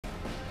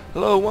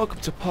Hello, welcome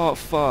to part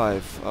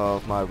 5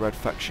 of my Red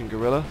Faction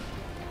Guerrilla.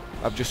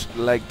 I've just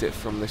legged it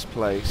from this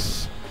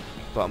place,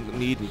 but I'm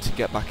needing to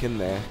get back in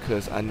there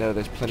because I know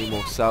there's plenty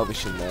more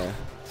salvage in there.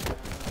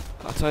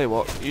 I'll tell you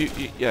what,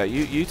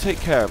 you take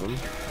care of them.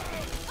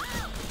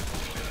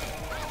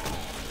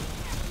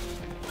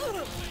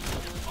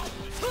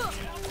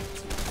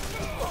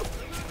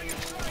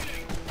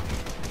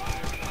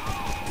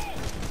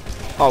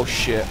 Oh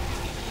shit.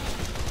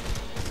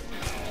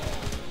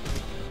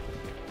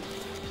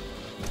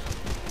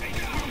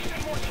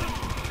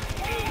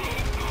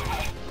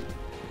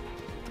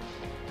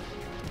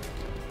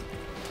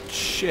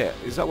 Shit,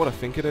 is that what I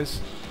think it is?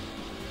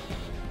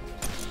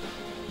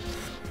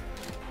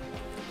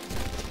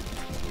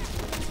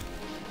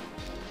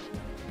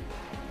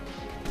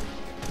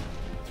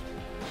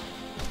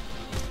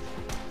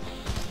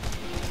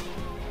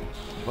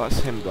 Well,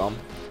 that's him gone.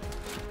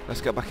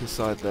 Let's get back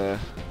inside there,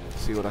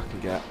 see what I can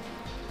get.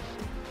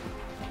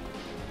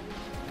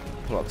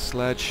 Pull out the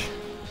sledge.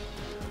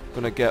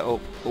 Gonna get up.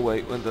 Oh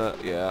wait, when the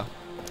yeah.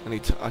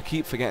 I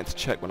keep forgetting to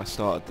check when I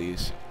started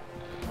these.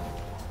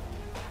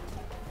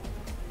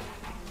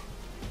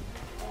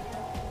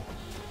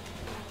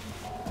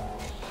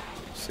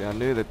 See, I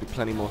knew there'd be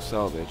plenty more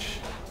salvage.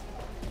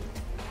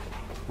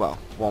 Well,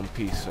 one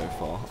piece so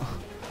far.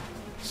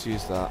 Let's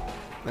use that.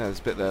 Yeah, there's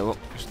a bit there, look,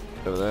 just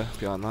over there,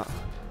 behind that.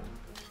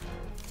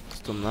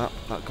 Just done that.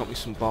 That got me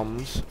some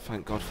bombs,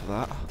 thank God for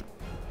that.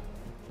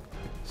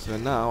 So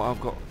now I've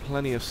got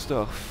plenty of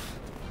stuff.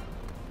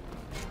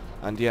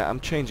 And yeah, I'm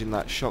changing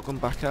that shotgun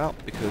back out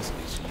because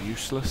it's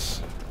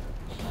useless.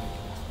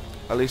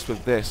 At least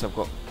with this, I've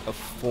got a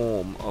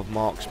form of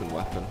marksman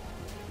weapon.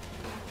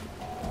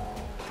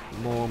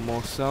 More and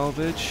more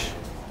salvage.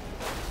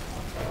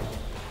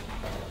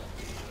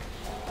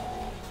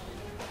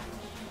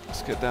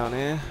 Let's get down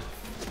here.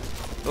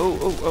 Oh,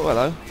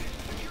 hello.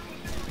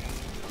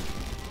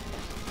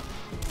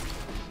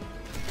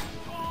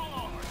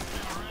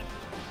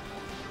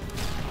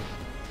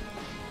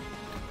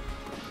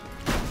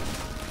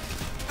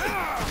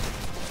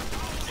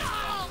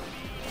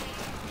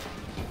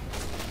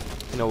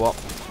 You know what?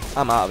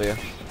 I'm out of here.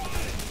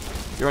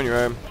 You're on your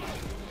own.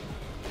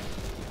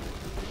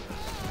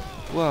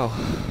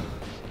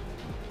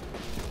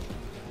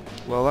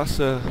 Well, that's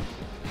a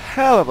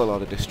hell of a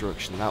lot of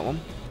destruction, that one.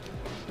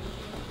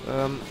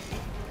 Oh,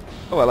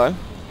 hello.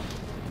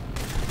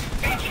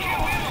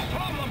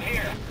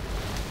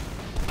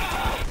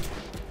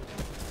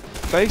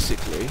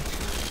 Basically,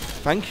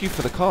 thank you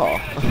for the car.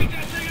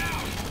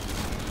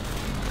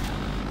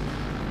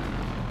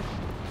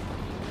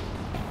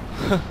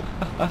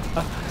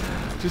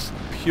 Just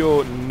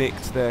pure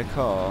nicked their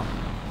car.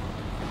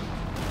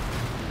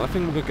 I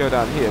think we're going to go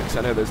down here because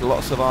I know there's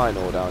lots of iron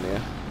ore down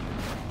here.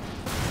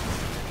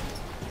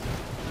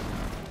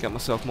 Get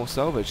myself more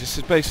salvage. This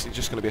is basically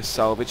just going to be a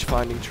salvage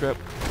finding trip.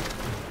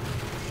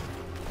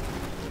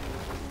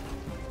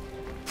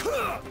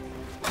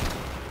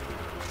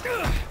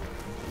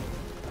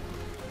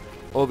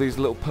 All these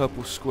little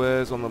purple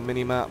squares on the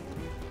mini-map.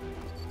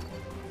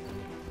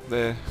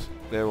 They're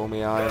all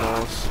my iron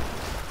ores.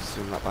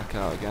 Zoom that back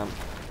out again.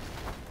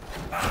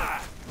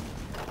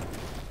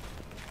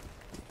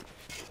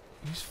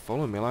 He's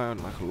following me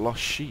like a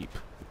lost sheep.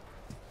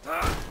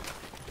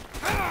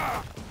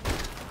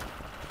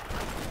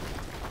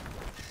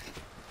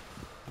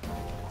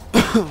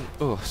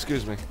 Oh,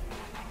 excuse me.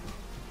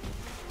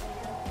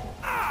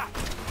 I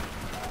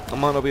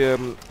might not be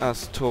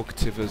as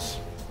talkative as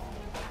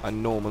I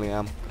normally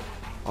am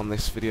on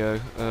this video.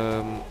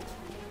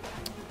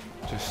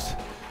 Just a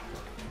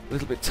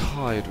little bit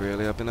tired,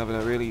 really. I've been having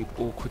a really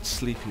awkward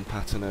sleeping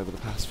pattern over the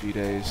past few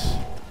days.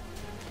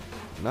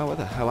 Now, where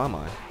the hell am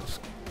I?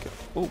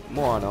 Oh,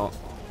 more iron ore.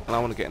 And I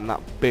want to get in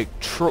that big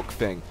truck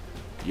thing.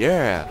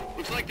 Yeah!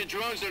 Looks like the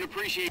drones don't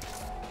appreciate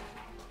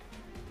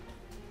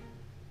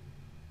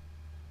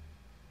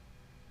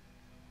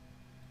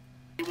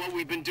what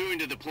we've been doing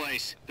to the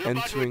place. They're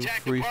Entering about to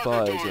attack free the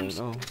fire partner dorms.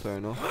 zone. Oh, fair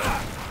enough.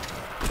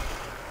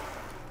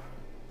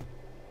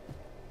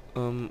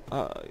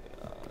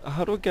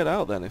 How do I get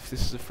out then if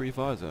this is a free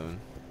fire zone?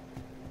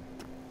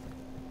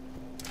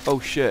 Oh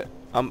shit.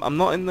 I'm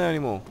not in there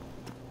anymore.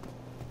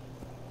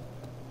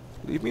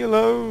 Leave me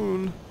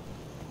alone.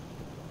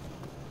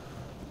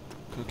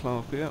 Can I climb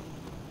up here?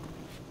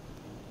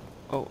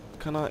 Oh,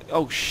 can I?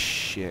 Oh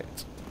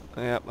shit.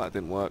 Yep, that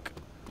didn't work.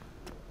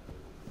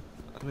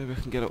 Maybe I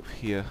can get up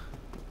here.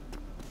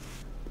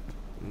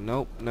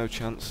 Nope, no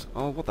chance.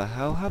 Oh, what the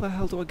hell? How the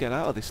hell do I get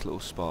out of this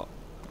little spot?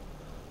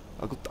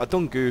 I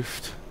done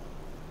goofed.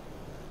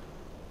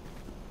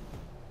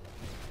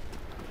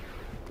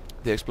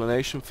 The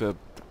explanation for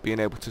being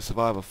able to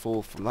survive a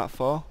fall from that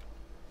far?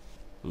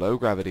 Low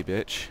gravity,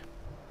 bitch.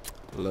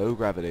 Low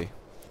gravity.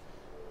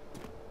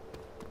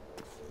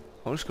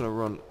 I'm just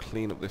gonna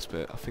clean up this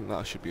bit. I think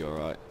that should be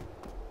alright.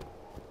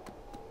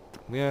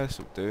 Yeah, this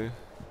will do.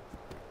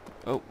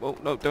 Oh,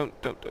 no, don't.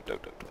 I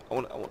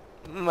want,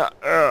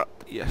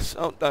 yes.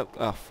 Oh, no.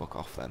 Ah, fuck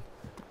off then.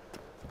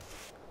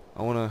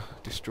 I want to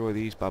destroy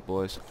these bad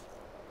boys.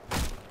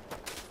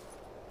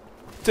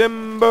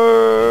 Timber!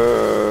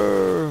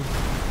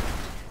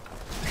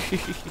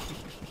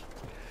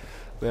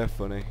 They're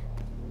funny.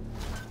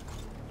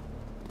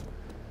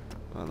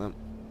 Right then.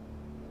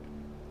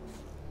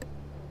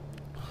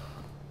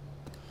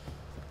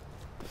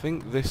 I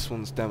think this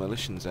one's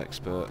demolitions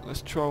expert.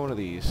 Let's try one of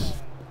these.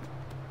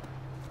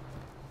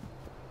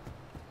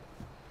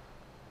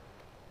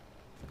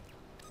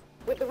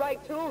 With the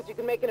right tools, you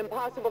can make an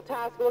impossible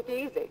task look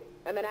easy.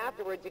 And then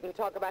afterwards, you can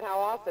talk about how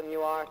awesome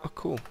you are. Oh,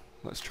 cool.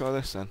 Let's try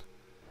this then.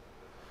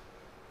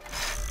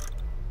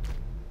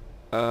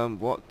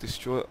 What?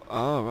 Destroy...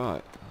 Oh,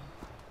 right.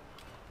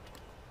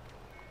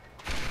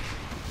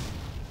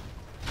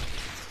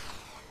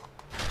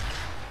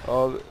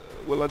 Oh,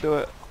 will I do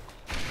it?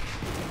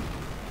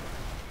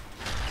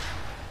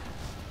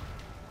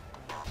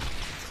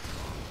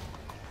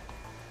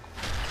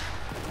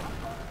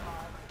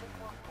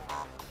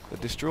 They're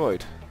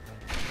destroyed.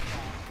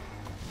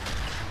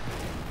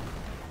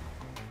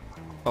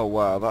 Oh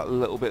wow, that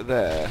little bit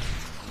there,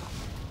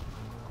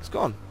 it's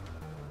gone.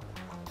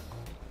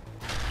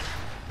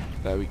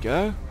 There we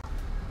go.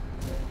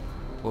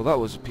 Well, that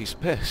was a piece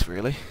of piss,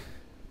 really.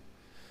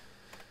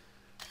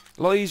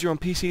 A lot easier on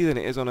PC than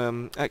it is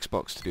on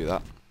Xbox to do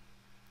that.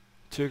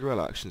 2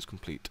 Guerrilla actions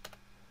complete.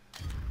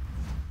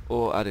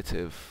 Or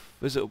additive.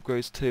 Visit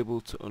upgrades table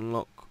to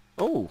unlock...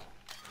 Oh!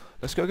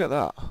 Let's go get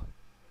that.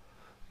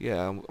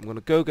 Yeah, I'm going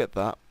to go get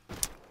that.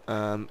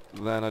 And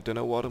then I don't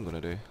know what I'm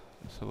going to do.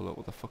 Let's have a look.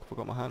 What the fuck have I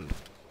got in my hand?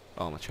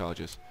 Oh, my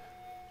chargers.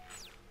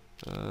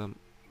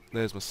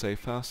 There's my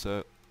safe house,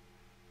 so...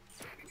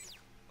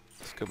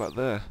 Let's go back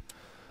there.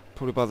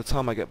 Probably by the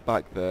time I get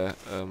back there,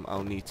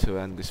 I'll need to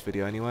end this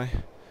video anyway.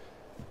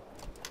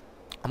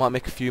 I might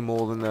make a few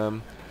more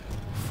than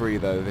 3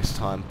 though this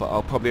time, but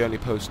I'll probably only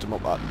post them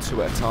up at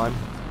 2 at a time.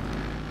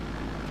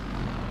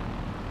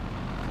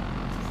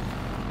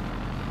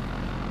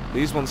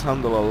 These ones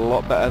handle a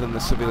lot better than the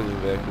civilian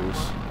vehicles.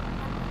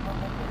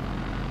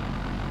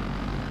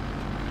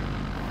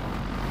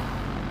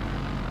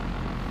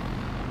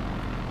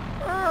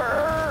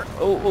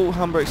 Oh,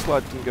 handbrake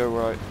slide didn't go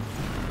right.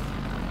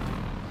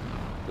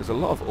 There's a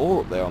lot of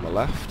ore up there on the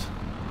left.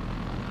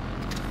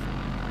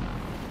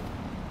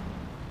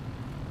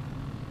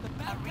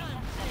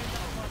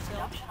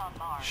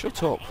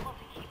 Shut up.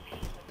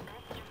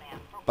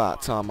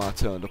 About time I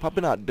turned up. I've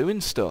been out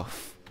doing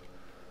stuff.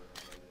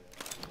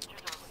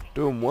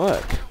 Doing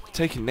work.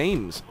 Taking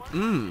names.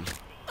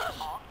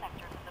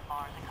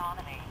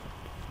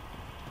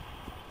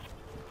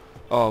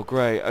 Oh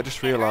great, I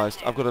just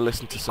realised I've got to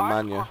listen to some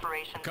mania.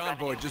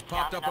 Convoy just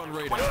popped up on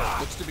radar.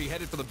 Looks to be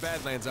headed for the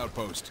Badlands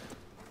outpost.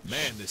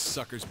 Man, this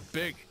sucker's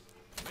big.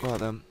 Right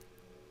then.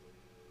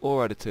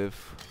 Ore additive.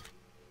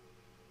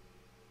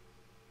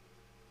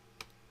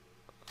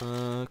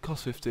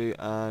 Cost 50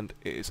 and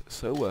it is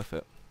so worth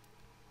it.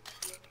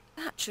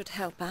 That should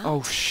help out.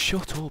 Oh,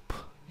 shut up.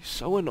 You're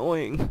so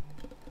annoying.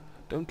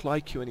 Don't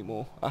like you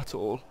anymore at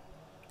all.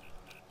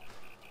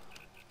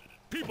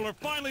 People are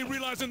finally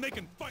realizing they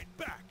can fight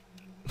back.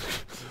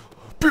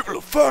 People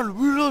are finally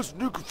realizing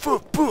they can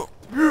fight back.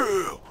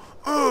 Yeah.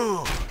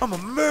 I'm a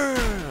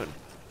man.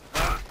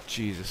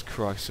 Jesus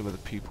Christ, some of the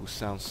people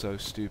sound so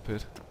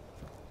stupid.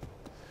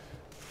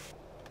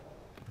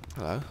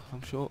 Hello,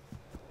 I'm short.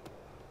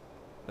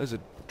 There's a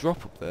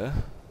drop up there.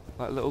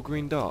 That little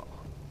green dot.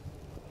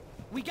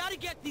 We gotta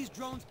get these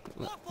drones.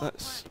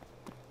 Let's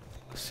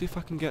see if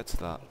I can get to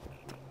that.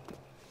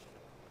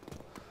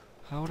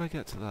 How would I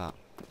get to that?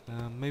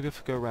 Maybe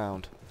if I go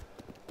round.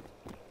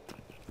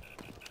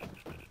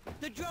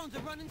 The drones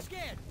are running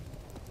scared.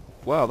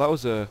 Wow, that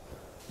was a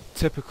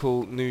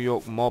typical New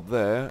York mob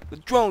there. The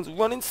drones are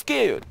running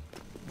scared.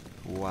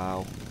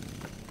 Wow.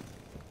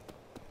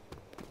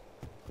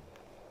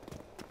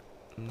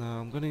 No,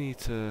 I'm gonna need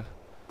to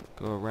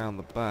go around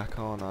the back,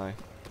 aren't I?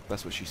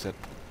 That's what she said.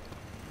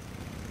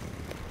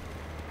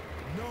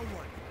 No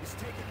one is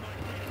taking my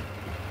name.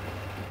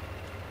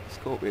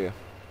 Scorpio.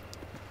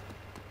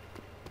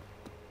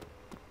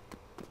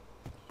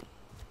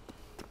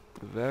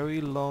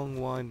 Very long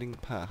winding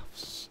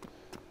paths.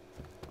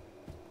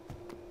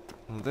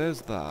 Well,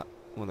 there's that.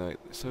 Oh no,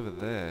 it's over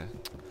there.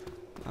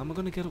 How am I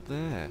going to get up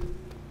there?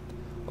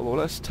 Oh well,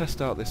 let's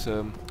test out this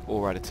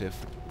ore additive.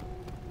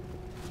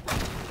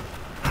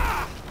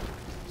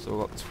 So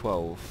I've got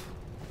 12.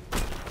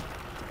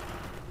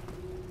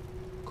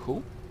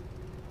 Cool.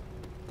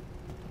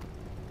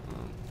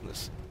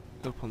 Let's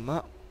open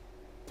that.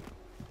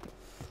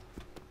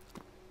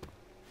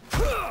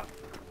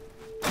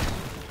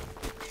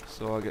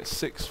 So I get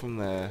 6 from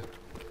there.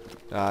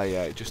 Ah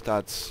yeah, it just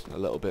adds a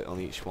little bit on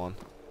each one.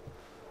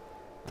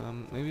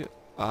 Maybe...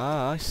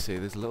 I see,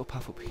 there's a little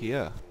path up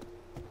here.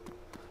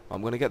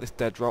 I'm going to get this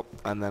dead drop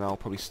and then I'll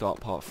probably start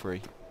part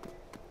 3.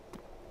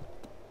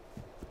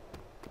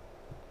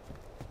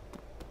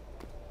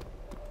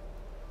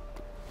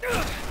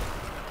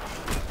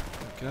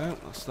 Go,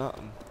 that's that.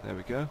 There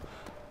we go.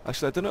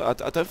 Actually, I don't know.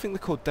 I don't think they're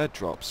called dead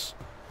drops.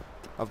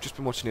 I've just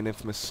been watching an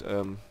infamous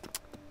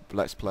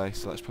Let's Play,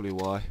 so that's probably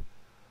why.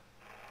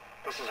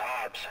 This is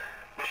Hobbs.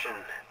 Mission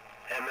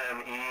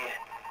MME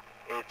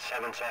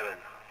 877.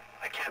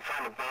 I can't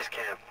find the base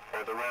camp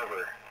or the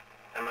rover,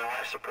 and my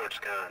life support's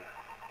gone.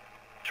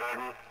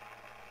 Jordan,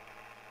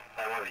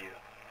 I love you.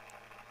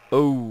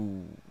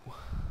 Oh.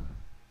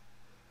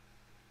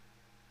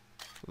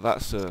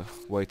 That's a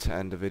way to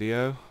end a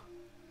video.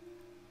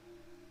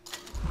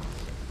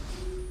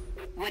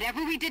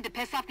 Whatever we did to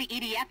piss off the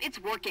EDF,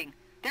 it's working.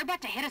 They're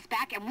about to hit us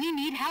back and we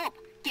need help.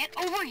 Get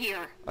over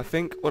here. I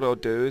think what I'll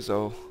do is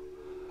I'll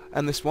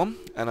end this one,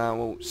 and I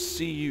will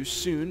see you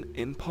soon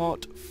in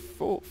part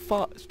 4,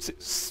 5,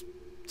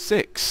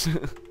 6.